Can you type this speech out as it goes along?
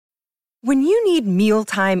When you need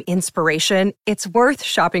mealtime inspiration, it's worth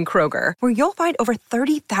shopping Kroger, where you'll find over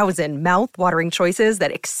 30,000 mouth-watering choices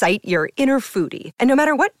that excite your inner foodie. And no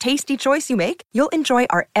matter what tasty choice you make, you'll enjoy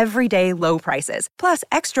our everyday low prices, plus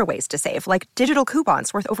extra ways to save, like digital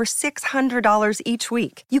coupons worth over $600 each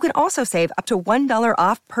week. You can also save up to $1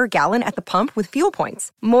 off per gallon at the pump with fuel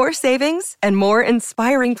points. More savings and more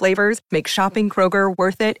inspiring flavors make shopping Kroger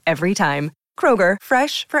worth it every time. Kroger,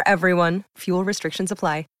 fresh for everyone. Fuel restrictions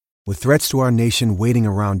apply. With threats to our nation waiting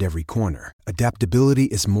around every corner, adaptability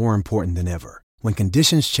is more important than ever. When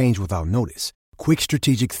conditions change without notice, quick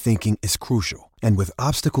strategic thinking is crucial. And with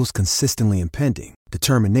obstacles consistently impending,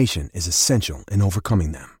 determination is essential in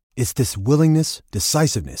overcoming them. It's this willingness,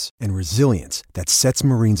 decisiveness, and resilience that sets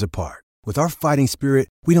Marines apart. With our fighting spirit,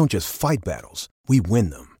 we don't just fight battles, we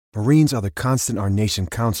win them. Marines are the constant our nation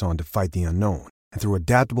counts on to fight the unknown. And through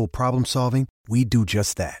adaptable problem solving, we do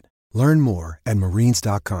just that. Learn more at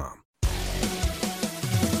marines.com.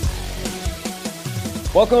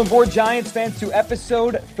 Welcome aboard, Giants fans, to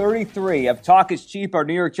episode 33 of Talk is Cheap, our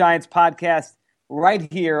New York Giants podcast,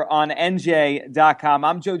 right here on NJ.com.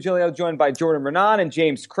 I'm Joe Giglio, joined by Jordan Renan and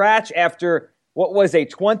James Cratch after what was a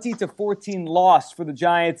 20-14 loss for the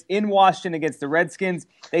Giants in Washington against the Redskins.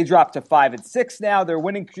 They dropped to 5-6 now. Their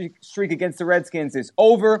winning streak against the Redskins is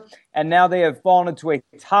over, and now they have fallen into a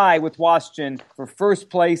tie with Washington for first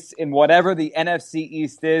place in whatever the NFC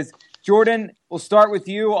East is. Jordan, we'll start with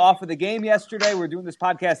you off of the game yesterday. We're doing this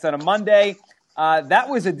podcast on a Monday. That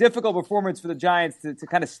was a difficult performance for the Giants to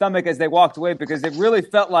kind of stomach as they walked away, because it really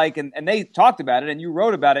felt like, and they talked about it and you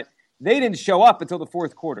wrote about it, they didn't show up until the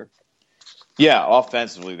fourth quarter. Yeah,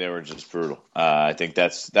 offensively, they were just brutal. I think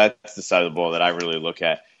that's the side of the ball that I really look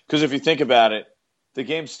at. Because if you think about it, the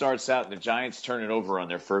game starts out and the Giants turn it over on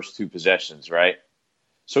their first two possessions, right?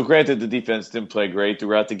 So granted, the defense didn't play great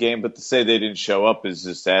throughout the game, but to say they didn't show up is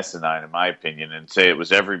just asinine, in my opinion, and say it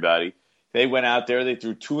was everybody. They went out there, they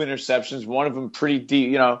threw two interceptions, one of them pretty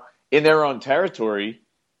deep, in their own territory,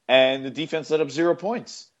 and the defense let up 0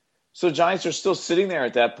 points. So the Giants are still sitting there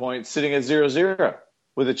at that point, sitting at 0-0.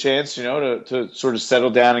 With a chance, to sort of settle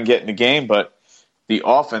down and get in the game. But the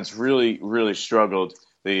offense really, really struggled.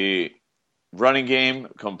 The running game,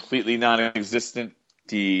 completely non-existent.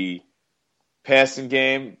 The passing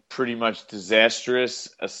game, pretty much disastrous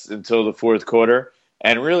until the fourth quarter.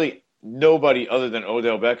 And really, nobody other than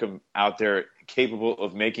Odell Beckham out there capable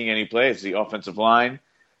of making any plays. The offensive line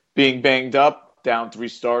being banged up, down 3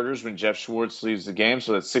 starters when Jeff Schwartz leaves the game.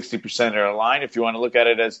 So that's 60% of their line. If you want to look at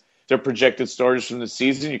it as their projected starters from the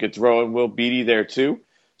season, you could throw in Will Beatty there too.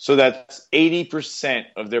 So that's 80%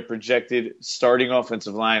 of their projected starting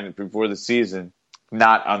offensive line before the season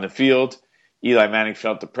not on the field. Eli Manning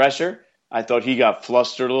felt the pressure. I thought he got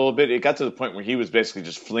flustered a little bit. It got to the point where he was basically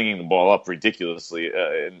just flinging the ball up ridiculously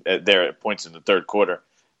there at points in the third quarter,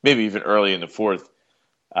 maybe even early in the fourth.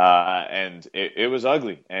 And it was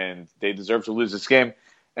ugly, and they deserve to lose this game.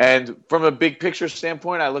 And from a big picture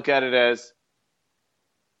standpoint, I don't look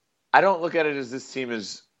at it as this team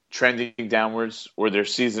is trending downwards or their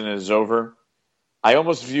season is over. I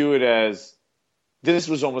almost view it as this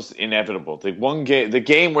was almost inevitable. The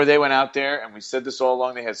game where they went out there, and we said this all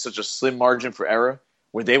along, they had such a slim margin for error,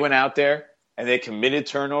 where they went out there and they committed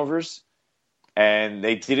turnovers and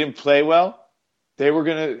they didn't play well.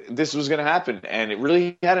 This was gonna happen, and it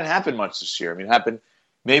really hadn't happened much this year. I mean, it happened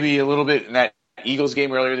maybe a little bit in that Eagles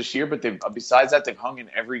game earlier this year, but besides that, they've hung in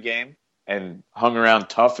every game and hung around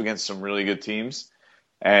tough against some really good teams.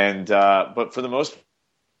 And but for the most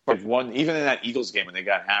part, won, even in that Eagles game when they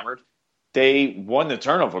got hammered, they won the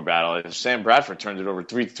turnover battle. Sam Bradford turned it over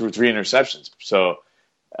through 3 interceptions. So,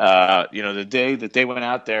 the day that they went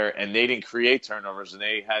out there and they didn't create turnovers and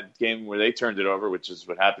they had a game where they turned it over, which is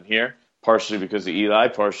what happened here, partially because of Eli,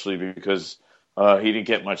 partially because he didn't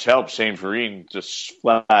get much help. Shane Vereen just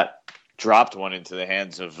flat dropped one into the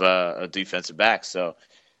hands of a defensive back. So,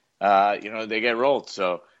 they get rolled.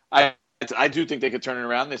 So I do think they could turn it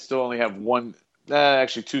around. They still only have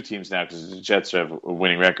actually 2 teams now, because the Jets have a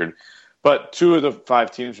winning record. But 2 of the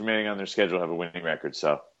 5 teams remaining on their schedule have a winning record.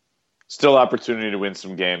 So still opportunity to win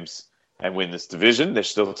some games and win this division. They're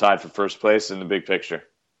still tied for first place in the big picture.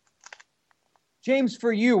 James,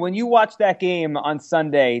 for you, when you watched that game on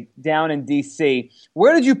Sunday down in D.C.,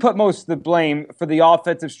 where did you put most of the blame for the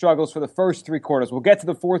offensive struggles for the first 3 quarters? We'll get to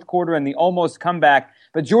the fourth quarter and the almost comeback,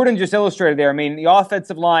 but Jordan just illustrated there. I mean, the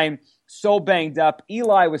offensive line so banged up.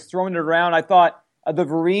 Eli was throwing it around. I thought the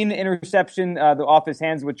Vereen interception, the off his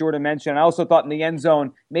hands, what Jordan mentioned. I also thought in the end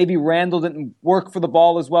zone, maybe Randall didn't work for the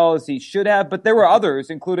ball as well as he should have, but there were others,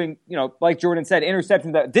 including, like Jordan said,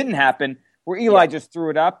 interceptions that didn't happen, where Eli just threw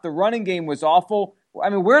it up. The running game was awful. I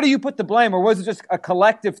mean, where do you put the blame, or was it just a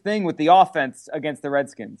collective thing with the offense against the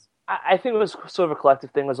Redskins? I think it was sort of a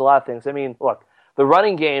collective thing. It was a lot of things. I mean, look, the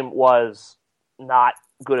running game was not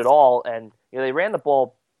good at all, and they ran the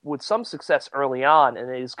ball with some success early on, and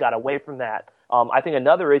they just got away from that. I think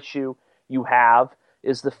another issue you have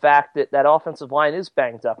is the fact that that offensive line is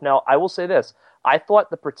banged up. Now, I will say this. I thought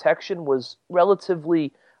the protection was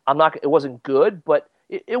relatively it wasn't good, but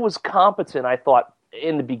it was competent, I thought,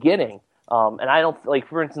 in the beginning. And I don't,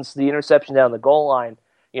 for instance, the interception down the goal line,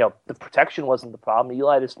 the protection wasn't the problem.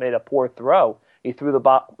 Eli just made a poor throw. He threw the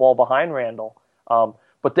ball behind Randall.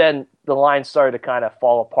 But then the line started to kind of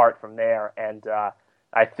fall apart from there, and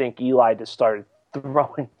I think Eli just started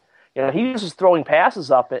throwing. He was just throwing passes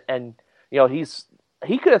up, and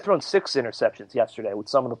he could have thrown 6 interceptions yesterday with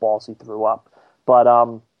some of the balls he threw up. But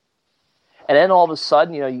and then all of a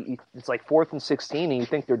sudden, it's like 4th and 16, and you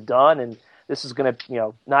think they're done, and this is going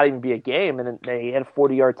to not even be a game, and then they had a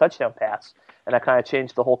 40-yard touchdown pass, and that kind of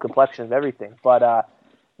changed the whole complexion of everything. But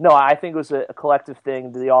no, I think it was a collective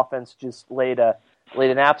thing. The offense just laid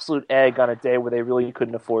an absolute egg on a day where they really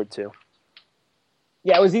couldn't afford to.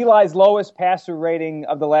 Yeah, it was Eli's lowest passer rating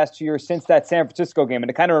of the last 2 years since that San Francisco game, and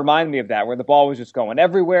it kind of reminded me of that, where the ball was just going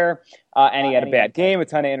everywhere, and he had a bad game, a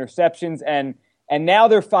ton of interceptions, and now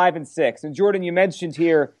they're 5-6. And Jordan, you mentioned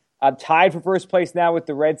here, tied for first place now with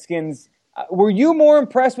the Redskins. Were you more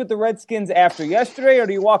impressed with the Redskins after yesterday, or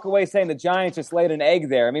do you walk away saying the Giants just laid an egg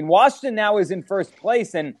there? I mean, Washington now is in first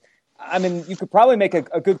place, and I mean, you could probably make a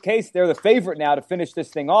good case. They're the favorite now to finish this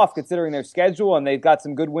thing off, considering their schedule, and they've got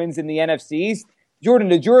some good wins in the NFC East. Jordan,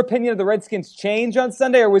 did your opinion of the Redskins change on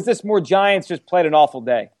Sunday, or was this more Giants just played an awful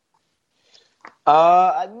day?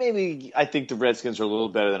 Maybe I think the Redskins are a little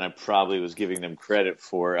better than I probably was giving them credit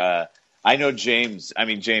for. I know James. I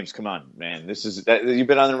mean, James, come on, man. You've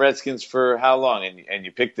been on the Redskins for how long, and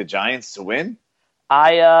you picked the Giants to win?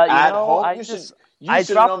 At home? You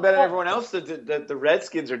should have known better than everyone else that the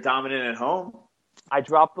Redskins are dominant at home. I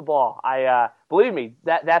dropped the ball. Believe me,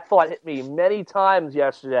 that thought hit me many times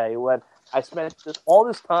yesterday when I spent all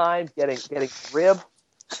this time getting ribbed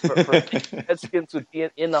for Redskins would be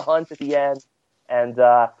in the hunt at the end, and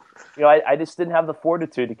I just didn't have the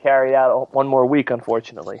fortitude to carry it out one more week,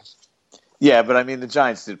 unfortunately. Yeah, but I mean the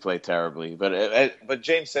Giants did play terribly. But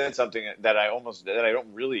James said something that I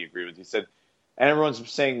don't really agree with. He said, and everyone's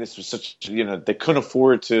saying this was such they couldn't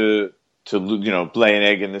afford to lay an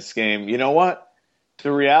egg in this game. You know what?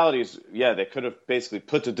 The reality is, they could have basically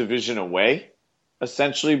put the division away.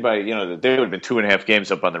 Essentially, by they would have been 2.5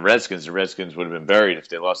 games up on the Redskins. The Redskins would have been buried if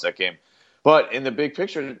they lost that game. But in the big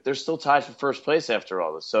picture, they're still tied for first place after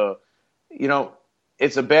all this. So,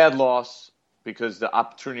 it's a bad loss because the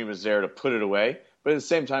opportunity was there to put it away. But at the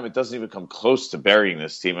same time, it doesn't even come close to burying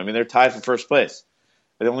this team. I mean, they're tied for first place.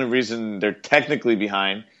 The only reason they're technically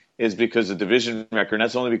behind is because of division record, and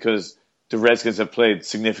that's only because the Redskins have played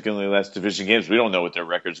significantly less division games. We don't know what their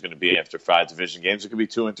record is going to be after 5 division games. It could be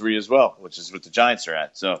 2 and 3 as well, which is what the Giants are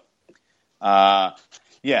at. So,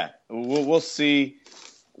 we'll see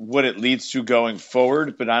what it leads to going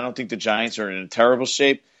forward. But I don't think the Giants are in a terrible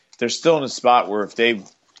shape. They're still in a spot where if they,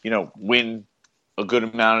 win a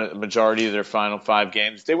good majority of their final 5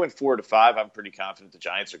 games, if they win 4 to 5, I'm pretty confident the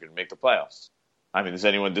Giants are going to make the playoffs. I mean, does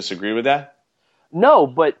anyone disagree with that? No,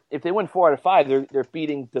 but if they win 4 out of 5, they're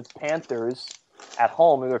beating the Panthers at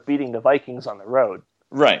home and they're beating the Vikings on the road.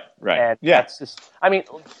 Right. And that's just, I mean,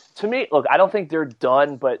 to me, look, I don't think they're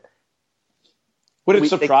done, but would it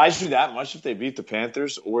surprise you that much if they beat the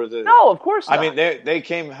Panthers or the? No, of course not. I mean, they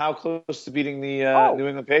came how close to beating the New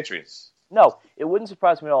England Patriots? No, it wouldn't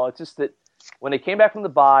surprise me at all. It's just that when they came back from the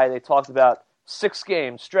bye, they talked about 6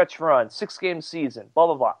 games stretch run, 6-game season, blah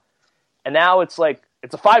blah blah, and now it's like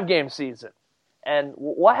it's a 5-game season. And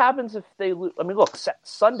what happens if they lose? I mean, look,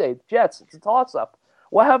 Sunday, Jets, it's a toss-up.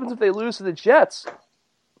 What happens if they lose to the Jets?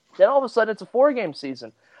 Then all of a sudden it's a 4-game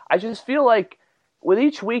season. I just feel like with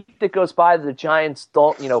each week that goes by, the Giants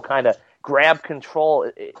don't, kind of grab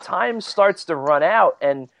control. Time starts to run out,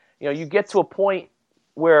 and, you get to a point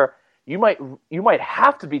where you might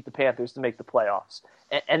have to beat the Panthers to make the playoffs.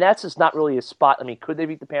 And that's just not really a spot. I mean, could they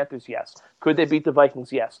beat the Panthers? Yes. Could they beat the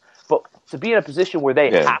Vikings? Yes. But to be in a position where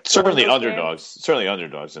they have to certainly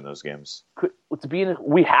underdogs in those games.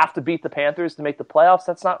 We have to beat the Panthers to make the playoffs.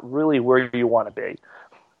 That's not really where you want to be.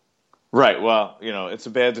 Right. Well, it's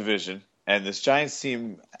a bad division, and this Giants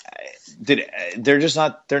team, they're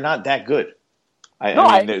not that good.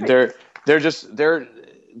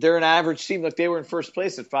 They're an average team. Like, they were in first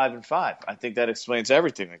place at 5-5. I think that explains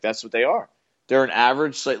everything. Like, that's what they are. They're an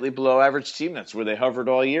average, slightly below average team. That's where they hovered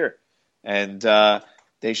all year. And,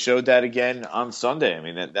 they showed that again on Sunday. I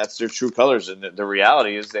mean, that's their true colors. And the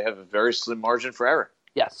reality is they have a very slim margin for error.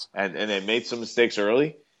 Yes. And they made some mistakes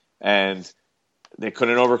early, and they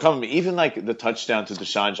couldn't overcome them. Even like the touchdown to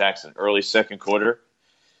Deshaun Jackson, early second quarter,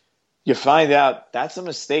 you find out that's a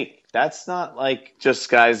mistake. That's not like just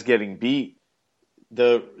guys getting beat.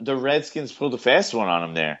 The Redskins pulled a fast one on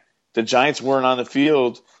them there. The Giants weren't on the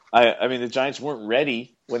field. I mean, the Giants weren't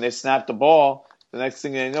ready when they snapped the ball. The next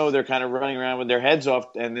thing they know, they're kind of running around with their heads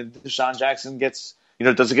off, and then Deshaun Jackson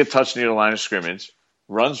doesn't get touched near the line of scrimmage,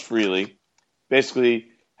 runs freely, basically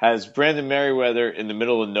has Brandon Merriweather in the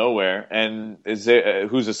middle of nowhere, and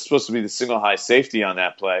who's supposed to be the single high safety on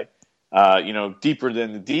that play. Deeper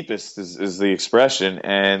than the deepest is the expression,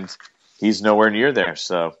 and he's nowhere near there.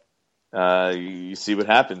 So you see what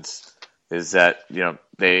happens is that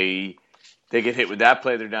they get hit with that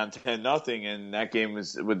play, they're down 10-0, and that game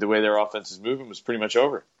was, with the way their offense is moving, was pretty much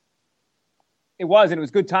over. It was, and it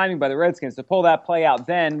was good timing by the Redskins to pull that play out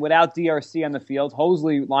then without DRC on the field.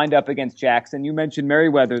 Hosley lined up against Jackson. You mentioned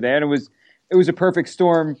Merriweather there, and it was a perfect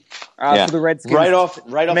storm for the Redskins. Right off the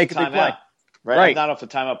timeout. Right. Not off a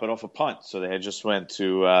timeout, but off a punt. So they had just went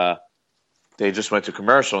to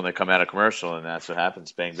commercial, and they come out of commercial, and that's what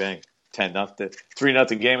happens. Bang, bang. 10-0,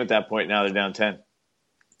 3-0 game at that point. Now they're down 10.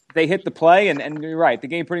 They hit the play, and you're right. The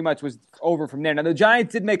game pretty much was over from there. Now the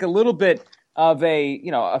Giants did make a little bit of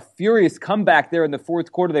a furious comeback there in the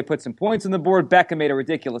fourth quarter. They put some points on the board. Beckham made a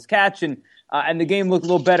ridiculous catch, and the game looked a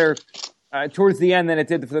little better towards the end than it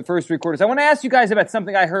did for the first three quarters. I want to ask you guys about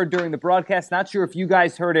something I heard during the broadcast. Not sure if you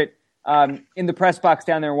guys heard it in the press box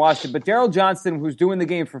down there in Washington, but Daryl Johnston, who's doing the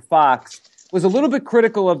game for Fox, was a little bit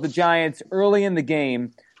critical of the Giants early in the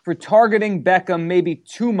game for targeting Beckham maybe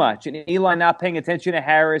too much, and Eli not paying attention to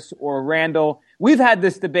Harris or Randall. We've had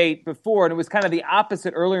this debate before, and it was kind of the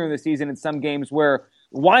opposite earlier in the season in some games where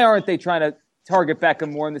why aren't they trying to target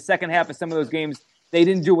Beckham more? In the second half of some of those games, they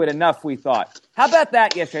didn't do it enough, we thought. How about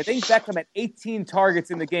that yesterday? I think Beckham had 18 targets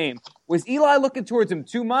in the game. Was Eli looking towards him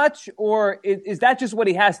too much, or is that just what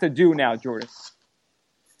he has to do now, Jordan?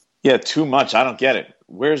 Yeah, too much. I don't get it.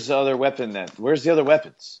 Where's the other weapon then? Where's the other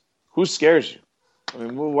weapons? Who scares you? I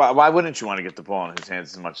mean, why wouldn't you want to get the ball in his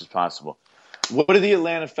hands as much as possible? What do the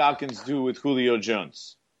Atlanta Falcons do with Julio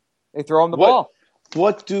Jones? They throw him the ball.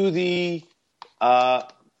 What do the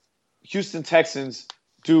Houston Texans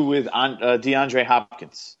do with DeAndre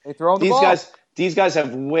Hopkins? They throw him the ball. These guys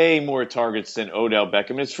have way more targets than Odell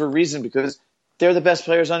Beckham. It's for a reason, because they're the best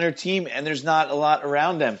players on their team, and there's not a lot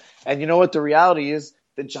around them. And you know what? The reality is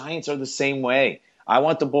the Giants are the same way. I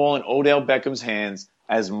want the ball in Odell Beckham's hands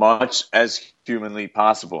as much as humanly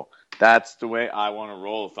possible. That's the way I want to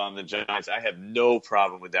roll if I'm the Giants. I have no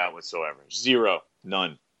problem with that whatsoever. Zero.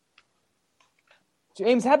 None.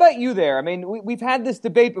 James, how about you there? I mean, we've had this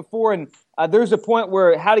debate before, and there's a point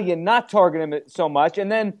where how do you not target him so much?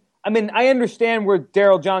 And then, I mean, I understand where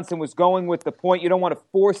Daryl Johnston was going with the point. You don't want to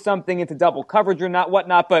force something into double coverage or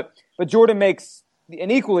whatnot, but Jordan makes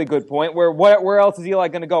an equally good point where else is Eli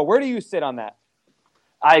going to go? Where do you sit on that?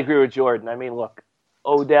 I agree with Jordan. I mean, look,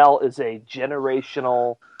 Odell is a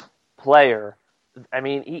generational player. I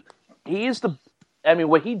mean,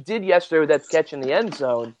 what he did yesterday with that catch in the end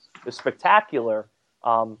zone was spectacular.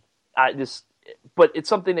 But it's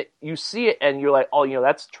something that you see it and you're like, oh,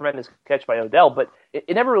 that's a tremendous catch by Odell. But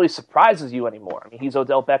it never really surprises you anymore. I mean, he's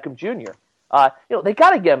Odell Beckham Jr. They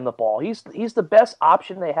got to get him the ball. He's the best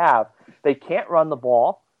option they have. They can't run the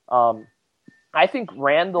ball. I think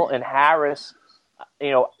Randall and Harris,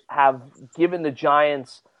 have given the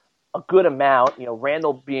Giants a good amount.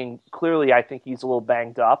 Randall being clearly, I think he's a little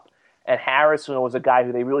banged up, and Harris was a guy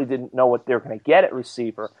who they really didn't know what they were going to get at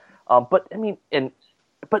receiver. But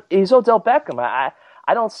he's Odell Beckham.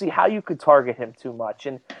 I don't see how you could target him too much.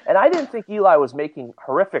 And I didn't think Eli was making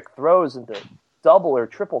horrific throws into double or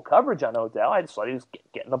triple coverage on Odell. I just thought he was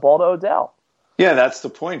getting the ball to Odell. Yeah, that's the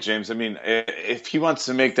point, James. I mean, if he wants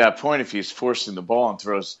to make that point, if he's forcing the ball and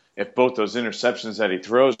throws, if both those interceptions that he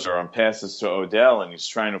throws are on passes to Odell and he's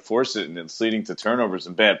trying to force it and it's leading to turnovers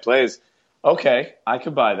and bad plays, okay, I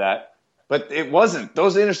could buy that. But it wasn't.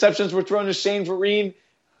 Those interceptions were thrown to Shane Vereen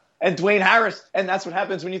and Dwayne Harris, and that's what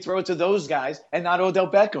happens when you throw it to those guys and not Odell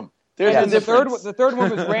Beckham. There's the third one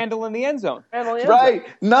was Randall in the end zone. Right.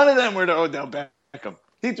 None of them were to Odell Beckham.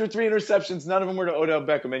 He threw 3 interceptions. None of them were to Odell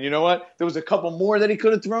Beckham. And you know what? There was a couple more that he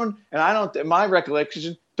could have thrown. And in my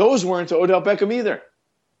recollection, those weren't to Odell Beckham either.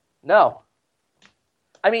 No.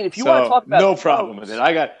 I mean, if you want to talk about no problem with it.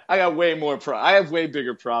 I got way more. I have way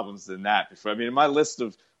bigger problems than that. In my list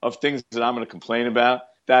of things that I'm going to complain about,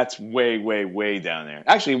 that's way, way, way down there.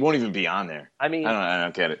 Actually, it won't even be on there. I mean, I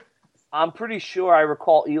don't get it. I'm pretty sure I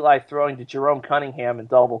recall Eli throwing to Jerome Cunningham in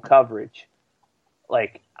double coverage.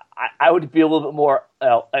 Like, I would be a little bit more,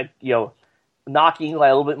 knocking Eli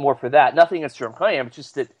a little bit more for that. Nothing against Jerome Cunningham, it's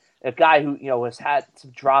just that a guy who, has had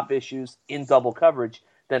some drop issues in double coverage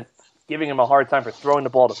than giving him a hard time for throwing the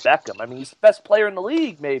ball to Beckham. I mean, he's the best player in the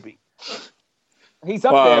league, maybe. He's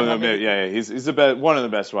up there. He's one of the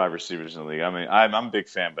best wide receivers in the league. I mean, I'm a big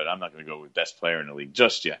fan, but I'm not going to go with best player in the league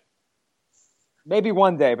just yet. Maybe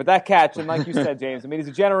one day, but that catch, and like you said, James, I mean, he's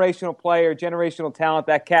a generational player, generational talent.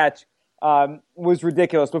 That catch was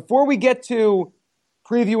ridiculous. Before we get to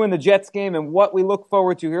previewing the Jets game and what we look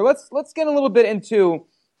forward to here, let's get a little bit into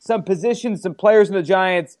some positions, some players in the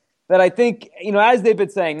Giants that I think, as they've been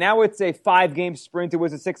saying, now it's a 5-game sprint. It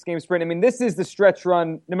was a 6-game sprint. I mean, this is the stretch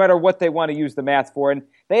run, no matter what they want to use the math for. And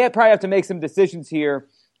they probably have to make some decisions here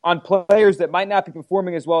on players that might not be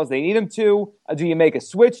performing as well as they need them to. Do you make a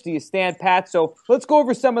switch? Do you stand pat? So let's go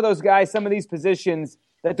over some of those guys, some of these positions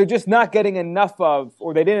that they're just not getting enough of,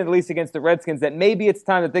 or they didn't at least against the Redskins, that maybe it's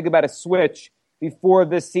time to think about a switch before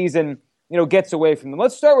this season, gets away from them.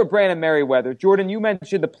 Let's start with Brandon Merriweather. Jordan, you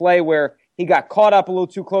mentioned the play where he got caught up a little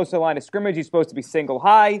too close to the line of scrimmage. He's supposed to be single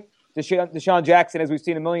high. Deshaun Jackson, as we've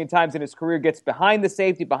seen a million times in his career, gets behind the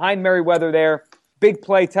safety, behind Merriweather there. Big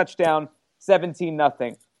play, touchdown,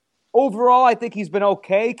 17-0. Overall, I think he's been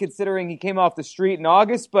okay considering he came off the street in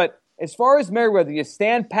August. But as far as Merriweather, do you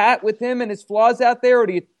stand pat with him and his flaws out there, or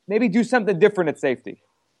do you maybe do something different at safety?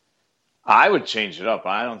 I would change it up.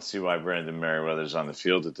 I don't see why Brandon Merriweather's on the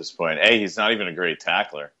field at this point. He's not even a great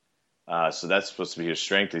tackler. So that's supposed to be his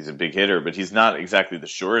strength. He's a big hitter, but he's not exactly the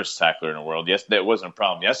surest tackler in the world. Yes, that wasn't a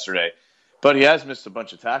problem yesterday, but he has missed a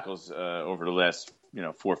bunch of tackles over the last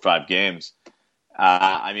 4 or 5 games.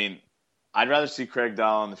 I mean, I'd rather see Craig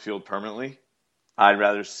Dahl on the field permanently. I'd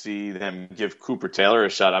rather see them give Cooper Taylor a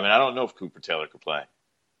shot. I mean, I don't know if Cooper Taylor could play,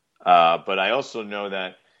 but I also know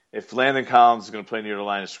that if Landon Collins is going to play near the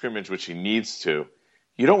line of scrimmage, which he needs to,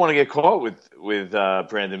 you don't want to get caught with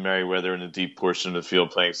Brandon Merriweather in the deep portion of the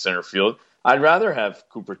field playing center field. I'd rather have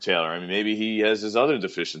Cooper Taylor. I mean, maybe he has his other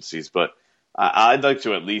deficiencies, but I'd like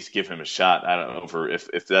to at least give him a shot. I don't know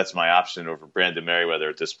if that's my option over Brandon Merriweather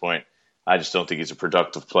at this point. I just don't think he's a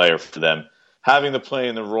productive player for them. Having to play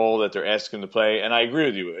in the role that they're asking him to play, and I agree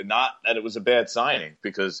with you, not that it was a bad signing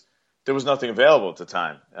because there was nothing available at the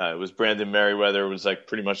time. It was Brandon Merriweather was like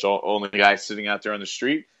pretty much only guy sitting out there on the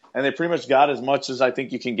street. And they pretty much got as much as I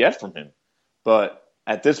think you can get from him. But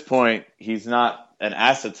at this point, he's not an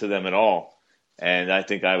asset to them at all. And I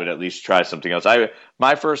think I would at least try something else.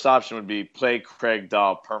 My first option would be play Craig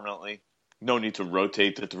Dahl permanently. No need to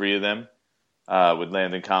rotate the 3 of them with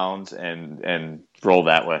Landon Collins and roll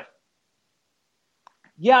that way.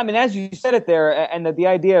 Yeah, I mean, as you said it there, and the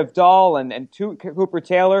idea of Dahl and Cooper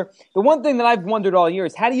Taylor, the one thing that I've wondered all year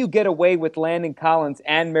is how do you get away with Landon Collins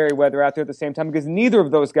and Merriweather out there at the same time? Because neither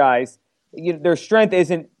of those guys, their strength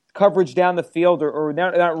isn't coverage down the field or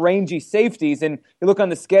not rangy safeties. And you look on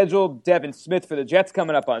the schedule, Devin Smith for the Jets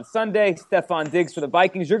coming up on Sunday, Stephon Diggs for the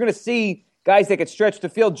Vikings. You're going to see guys that can stretch the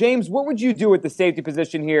field. James, what would you do at the safety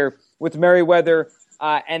position here with Merriweather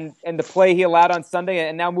and the play he allowed on Sunday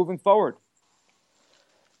and now moving forward?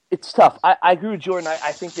 It's tough. I agree with Jordan.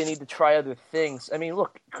 I think they need to try other things. I mean,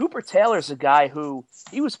 look, Cooper Taylor's a guy who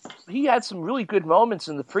he had some really good moments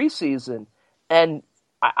in the preseason, and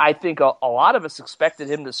I think a lot of us expected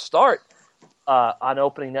him to start on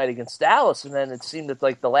opening night against Dallas, and then it seemed that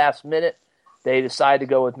like the last minute they decided to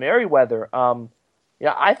go with Merriweather.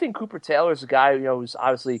 I think Cooper Taylor's a guy who's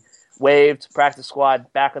obviously waived, practice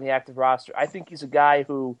squad, back on the active roster. I think he's a guy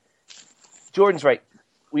who Jordan's right.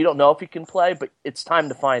 We don't know if he can play, but it's time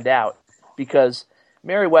to find out because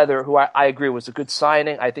Merriweather, who I agree was a good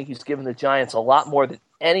signing, I think he's given the Giants a lot more than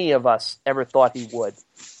any of us ever thought he would.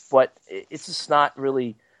 But it's just not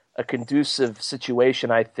really a conducive situation,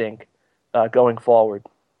 I think, going forward.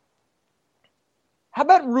 How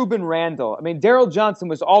about Rueben Randle? I mean, Daryl Johnson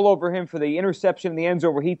was all over him for the interception in the end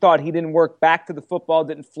zone where he thought he didn't work back to the football,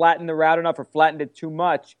 didn't flatten the route enough or flattened it too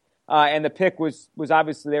much, and the pick was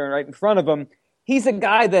obviously there right in front of him. He's a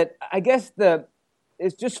guy that I guess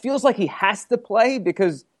it just feels like he has to play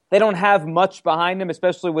because they don't have much behind him,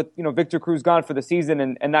 especially with Victor Cruz gone for the season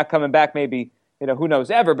and not coming back maybe who knows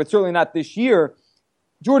ever, but certainly not this year.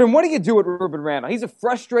 Jordan, what do you do with Rueben Randle? He's a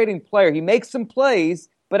frustrating player. He makes some plays,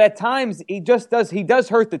 but at times he does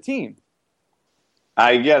hurt the team.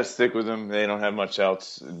 I got to stick with him. They don't have much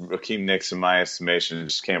else. Raheem Nicks, in my estimation,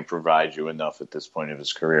 just can't provide you enough at this point of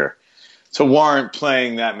his career to warrant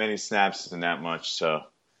playing that many snaps and that much. So,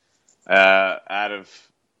 out of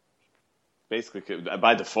basically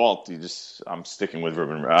by default, I'm sticking with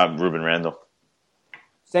Rueben Randle.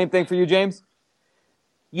 Same thing for you, James?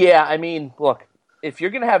 Yeah, I mean, look, if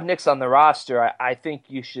you're going to have Nix on the roster, I think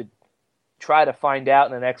you should try to find out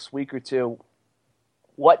in the next week or two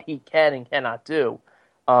what he can and cannot do.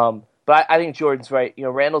 But I think Jordan's right.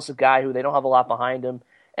 Randall's a guy who they don't have a lot behind him.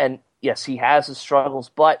 And, yes, he has his struggles,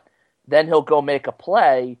 but then he'll go make a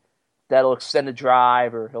play that'll extend a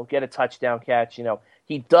drive or he'll get a touchdown catch.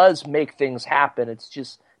 He does make things happen. It's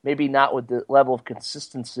just maybe not with the level of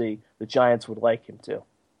consistency the Giants would like him to.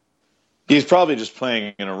 He's probably just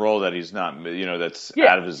playing in a role that he's not, that's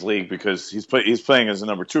out of his league because he's playing as a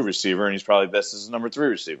number 2 receiver and he's probably best as a number 3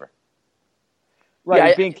 receiver. Right,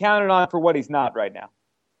 he's being counted on for what he's not right now.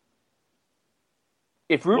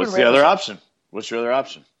 What's the other option? What's your other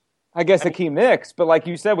option? I guess Hakeem Nicks, but like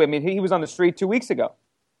you said, he was on the street 2 weeks ago.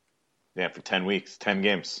 Yeah, for 10 weeks, 10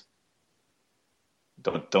 games.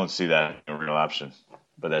 Don't see that as a real option,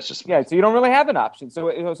 but that's just so you don't really have an option. So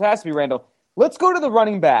it has to be Randall. Let's go to the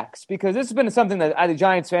running backs because this has been something that the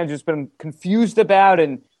Giants fans have just been confused about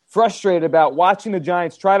and frustrated about watching the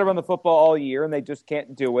Giants try to run the football all year, and they just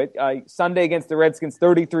can't do it. Sunday against the Redskins,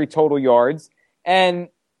 33 total yards. And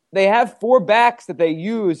they have 4 backs that they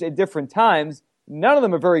use at different times. None of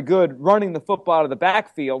them are very good running the football out of the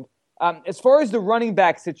backfield. As far as the running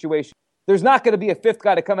back situation, there's not going to be a 5th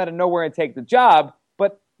guy to come out of nowhere and take the job.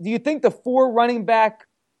 But do you think the 4 running back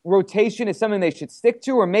rotation is something they should stick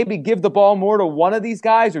to, or maybe give the ball more to one of these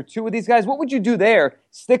guys or 2 of these guys? What would you do there?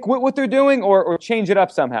 Stick with what they're doing or change it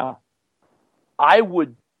up somehow? I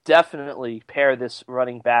would definitely pare this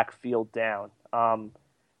running back field down.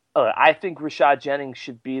 I think Rashad Jennings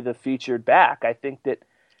should be the featured back. I think that,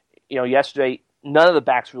 yesterday none of the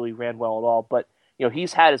backs really ran well at all, but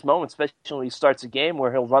he's had his moments, especially when he starts a game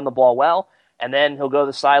where he'll run the ball well, and then he'll go to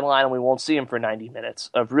the sideline and we won't see him for 90 minutes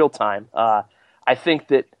of real time. I think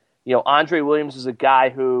that, Andre Williams is a guy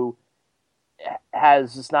who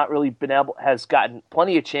has just not really has gotten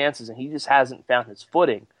plenty of chances and he just hasn't found his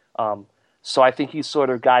footing. So I think he's sort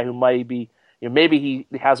of a guy who might be, maybe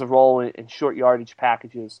he has a role in short yardage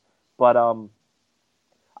packages, but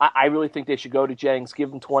I really think they should go to Jennings,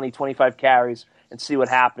 give him 20, 25 carries and see what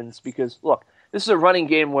happens because, look, this is a running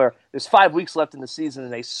game where there's 5 weeks left in the season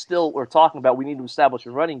and they still are talking about we need to establish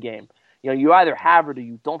a running game. You either have it or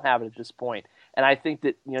you don't have it at this point. And I think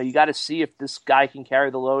that, you got to see if this guy can carry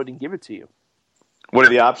the load and give it to you. What are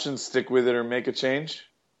the options? Stick with it or make a change?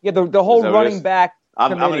 Yeah, the whole running back.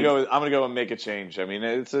 I'm going to go and make a change. I mean,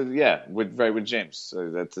 it's with James.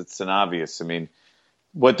 So it's an obvious. I mean,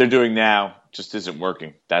 what they're doing now just isn't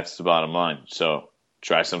working. That's the bottom line. So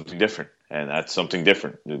try something different, and that's something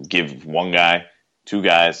different. Give 1 guy, 2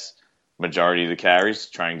 guys, majority of the carries.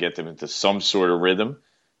 Try and get them into some sort of rhythm.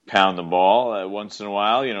 Pound the ball once in a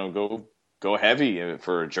while. Go heavy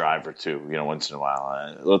for a drive or 2. Once in a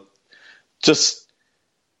while. Just.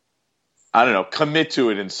 I don't know, commit to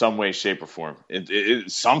it in some way, shape, or form.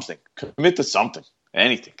 Something. Commit to something.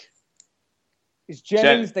 Anything. Is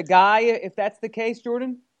Jennings the guy, if that's the case,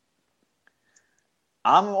 Jordan?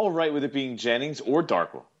 I'm all right with it being Jennings or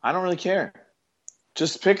Darkwa. I don't really care.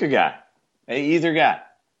 Just pick a guy. Either guy.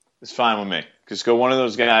 It's fine with me. Just go one of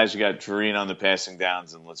those guys. You got Doreen on the passing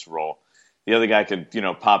downs, and let's roll. The other guy could,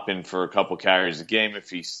 pop in for a couple carries a game if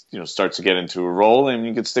he, starts to get into a role, and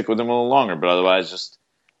you could stick with him a little longer. But otherwise, just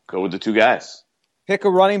go with the 2 guys. Pick a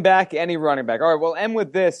running back, any running back. All right, we'll end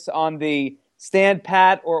with this on the stand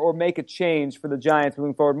pat or make a change for the Giants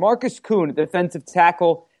moving forward. Marcus Kuhn, defensive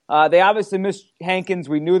tackle. They obviously missed Hankins.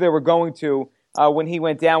 We knew they were going to when he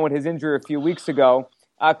went down with his injury a few weeks ago.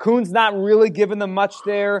 Kuhn's not really given them much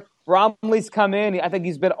there. Bromley's come in. I think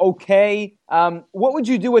he's been okay. What would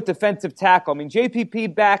you do with defensive tackle? I mean,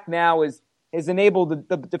 JPP back now has enabled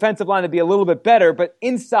the defensive line to be a little bit better, but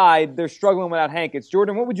inside they're struggling without Hankins.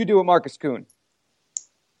 Jordan, what would you do with Marcus Kuhn?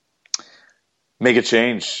 Make a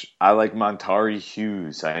change. I like Montari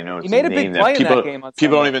Hughes. I know it's he made a big play in that game.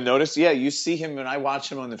 People don't even notice. Yeah, you see him when I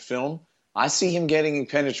watch him on the film. I see him getting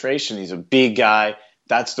penetration. He's a big guy.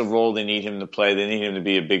 That's the role they need him to play. They need him to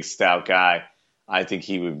be a big, stout guy. I think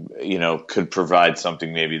he would, could provide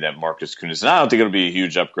something maybe that Marcus Kuhn is. And I don't think it'll be a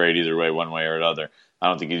huge upgrade either way, one way or another. I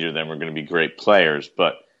don't think either of them are going to be great players,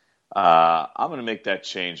 but I'm going to make that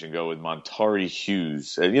change and go with Montari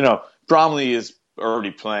Hughes. Bromley is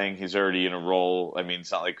already playing; he's already in a role. I mean,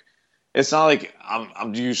 it's not like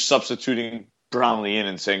I'm substituting Bromley in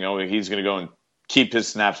and saying, oh, he's going to go and keep his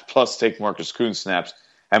snaps plus take Marcus Kuhn's snaps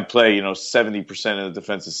and play 70% of the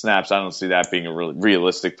defensive snaps. I don't see that being a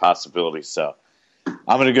realistic possibility. So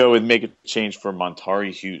I'm going to go with make a change for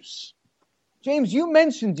Montari Hughes. James, you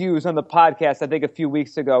mentioned Hughes on the podcast, I think, a few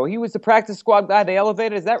weeks ago. He was the practice squad guy they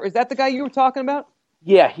elevated. Is that the guy you were talking about?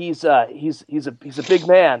 Yeah, he's a big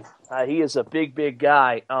man. He is a big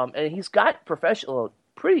guy, and he's got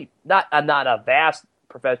not a vast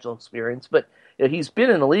professional experience, but he's been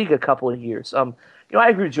in the league a couple of years. I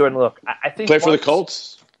agree with Jordan. Look, I think Play for the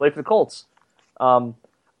Colts. Play for the Colts.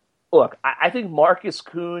 Look, I think Marcus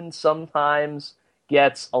Kuhn sometimes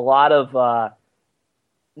gets a lot of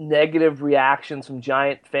negative reactions from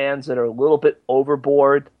Giant fans that are a little bit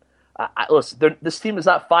overboard. Listen, this team is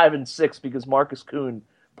not 5-6 because Marcus Kuhn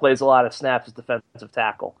plays a lot of snaps as defensive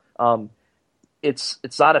tackle. It's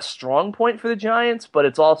not a strong point for the Giants, but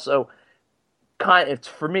it's also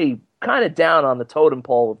for me kind of down on the totem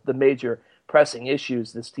pole of the major pressing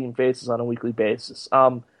issues this team faces on a weekly basis.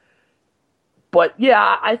 But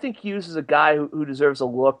yeah, I think Hughes is a guy who deserves a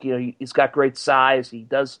look. He's got great size. He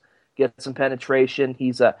does get some penetration.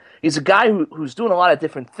 He's a guy who's doing a lot of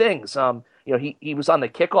different things. He was on the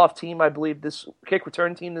kickoff team, I believe, this kick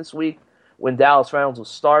return team this week when Dallas Reynolds was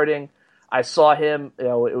starting. I saw him.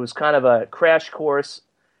 It was kind of a crash course,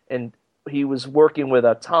 and he was working with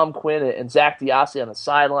Tom Quinn and Zach Diassi on the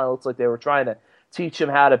sideline. It looks like they were trying to teach him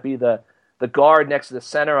how to be the guard next to the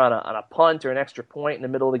center on a punt or an extra point in the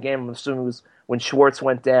middle of the game. I'm assuming it was when Schwartz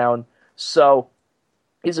went down. So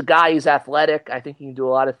he's a guy. He's athletic. I think he can do a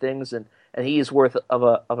lot of things, and he is worth of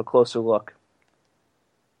a closer look.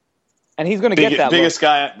 And he's going to get that biggest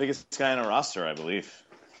guy on a roster, I believe.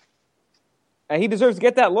 And he deserves to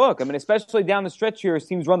get that look. I mean, especially down the stretch here, as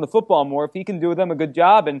teams run the football more. If he can do them a good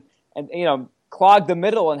job and clog the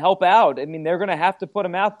middle and help out, I mean, they're going to have to put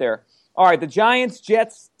him out there. All right, the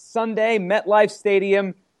Giants-Jets Sunday, MetLife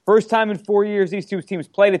Stadium. First time in 4 years these two teams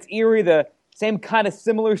played. It's eerie, the same kind of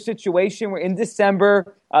similar situation. We're in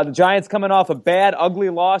December. The Giants coming off a bad, ugly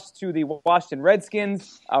loss to the Washington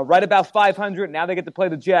Redskins, right about 500. Now they get to play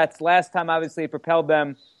the Jets. Last time, obviously, it propelled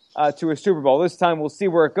them to a Super Bowl. This time, we'll see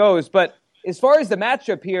where it goes. But as far as the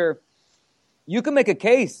matchup here, you can make a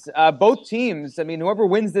case. Both teams, I mean, whoever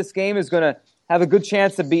wins this game is going to have a good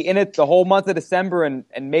chance to be in it the whole month of December and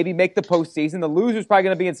maybe make the postseason. The loser's probably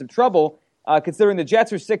going to be in some trouble, considering the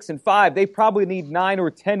Jets are 6-5. They probably need 9 or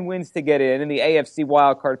 10 wins to get in the AFC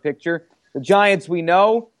wildcard picture. The Giants, we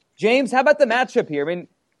know. James, how about the matchup here? I mean,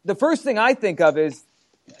 the first thing I think of is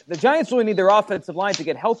the Giants really need their offensive line to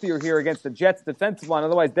get healthier here against the Jets' defensive line.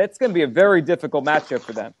 Otherwise, that's going to be a very difficult matchup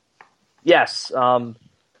for them. Yes.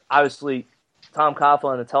 Obviously, Tom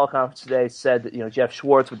Coughlin in a teleconference today said that Jeff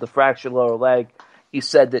Schwartz with the fractured lower leg, he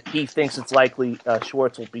said that he thinks it's likely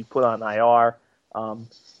Schwartz will be put on IR.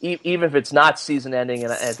 Even if it's not season-ending,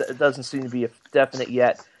 and it doesn't seem to be definite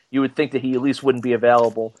yet, you would think that he at least wouldn't be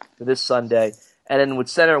available for this Sunday. And then with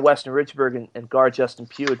center Weston Richburg and guard Justin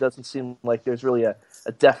Pugh, it doesn't seem like there's really a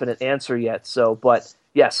definite answer yet. But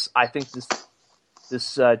yes, I think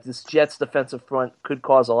this Jets defensive front could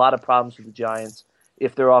cause a lot of problems for the Giants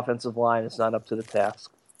if their offensive line is not up to the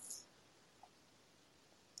task.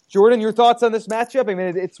 Jordan, your thoughts on this matchup? I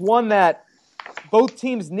mean, it's one that both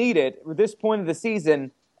teams needed at this point of the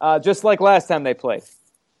season, just like last time they played.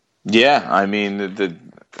 Yeah, I mean,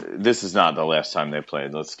 this is not the last time they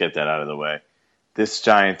played. Let's get that out of the way. This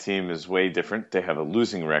Giant team is way different. They have a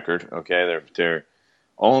losing record. Okay, they're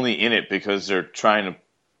only in it because they're trying to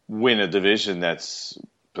win a division that's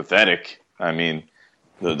pathetic. I mean,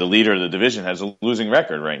 the leader of the division has a losing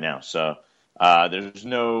record right now. So there's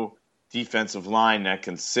no defensive line that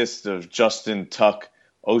consists of Justin Tuck,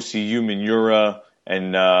 OCU Minura,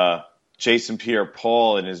 and Jason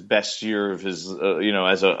Pierre-Paul in his best year of his,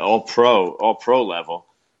 as an all-pro level.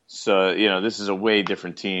 So, this is a way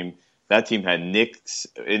different team. That team had Nick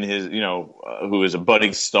in his, who was a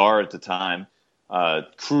budding star at the time.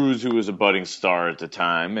 Cruz, who was a budding star at the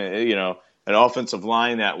time. An offensive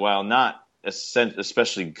line that, while not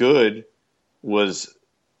especially good, was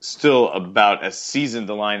still about as seasoned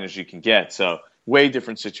a line as you can get. So, way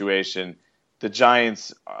different situation. The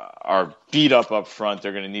Giants are beat up front.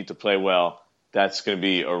 They're going to need to play well. That's going to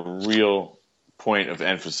be a real point of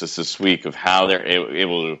emphasis this week of how they're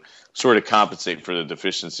able to sort of compensate for the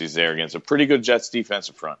deficiencies there against a pretty good Jets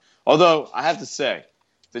defensive front. Although, I have to say,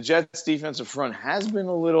 the Jets defensive front has been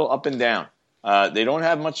a little up and down. They don't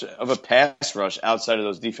have much of a pass rush outside of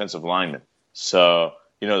those defensive linemen. So,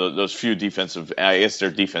 those few they're defensive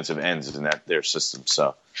ends in their system.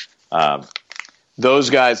 So, those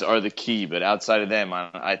guys are the key, but outside of them,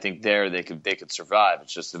 I think they could survive.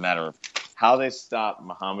 It's just a matter of how they stop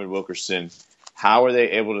Muhammad Wilkerson, how are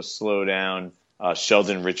they able to slow down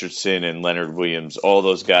Sheldon Richardson and Leonard Williams, all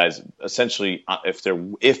those guys, essentially,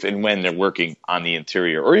 if and when they're working on the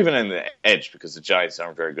interior or even on the edge, because the Giants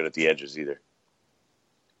aren't very good at the edges either.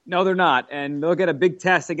 No, they're not. And they'll get a big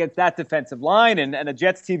test against that defensive line and a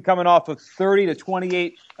Jets team coming off of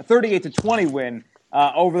 38-20 win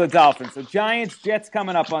over the Dolphins. So Giants, Jets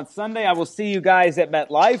coming up on Sunday. I will see you guys at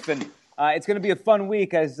MetLife, and it's going to be a fun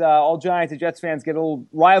week as all Giants and Jets fans get a little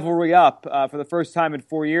rivalry up for the first time in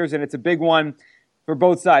 4 years, and it's a big one for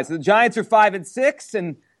both sides. So the Giants are 5-6,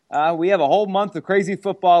 and we have a whole month of crazy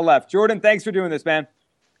football left. Jordan, thanks for doing this, man.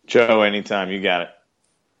 Joe, anytime. You got it.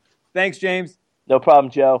 Thanks, James. No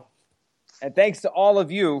problem, Joe. And thanks to all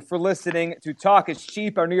of you for listening to Talk is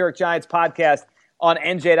Cheap, our New York Giants podcast on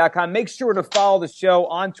NJ.com. Make sure to follow the show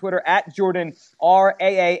on Twitter at Jordan,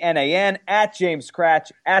 Raanan, at James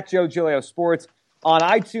Cratch, at Joe Giglio Sports, on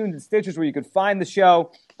iTunes and Stitchers where you can find the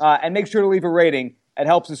show. And make sure to leave a rating. It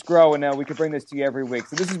helps us grow, and we can bring this to you every week.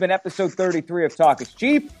 So this has been episode 33 of Talk is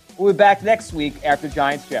Cheap. We'll be back next week after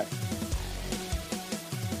Giants Jets.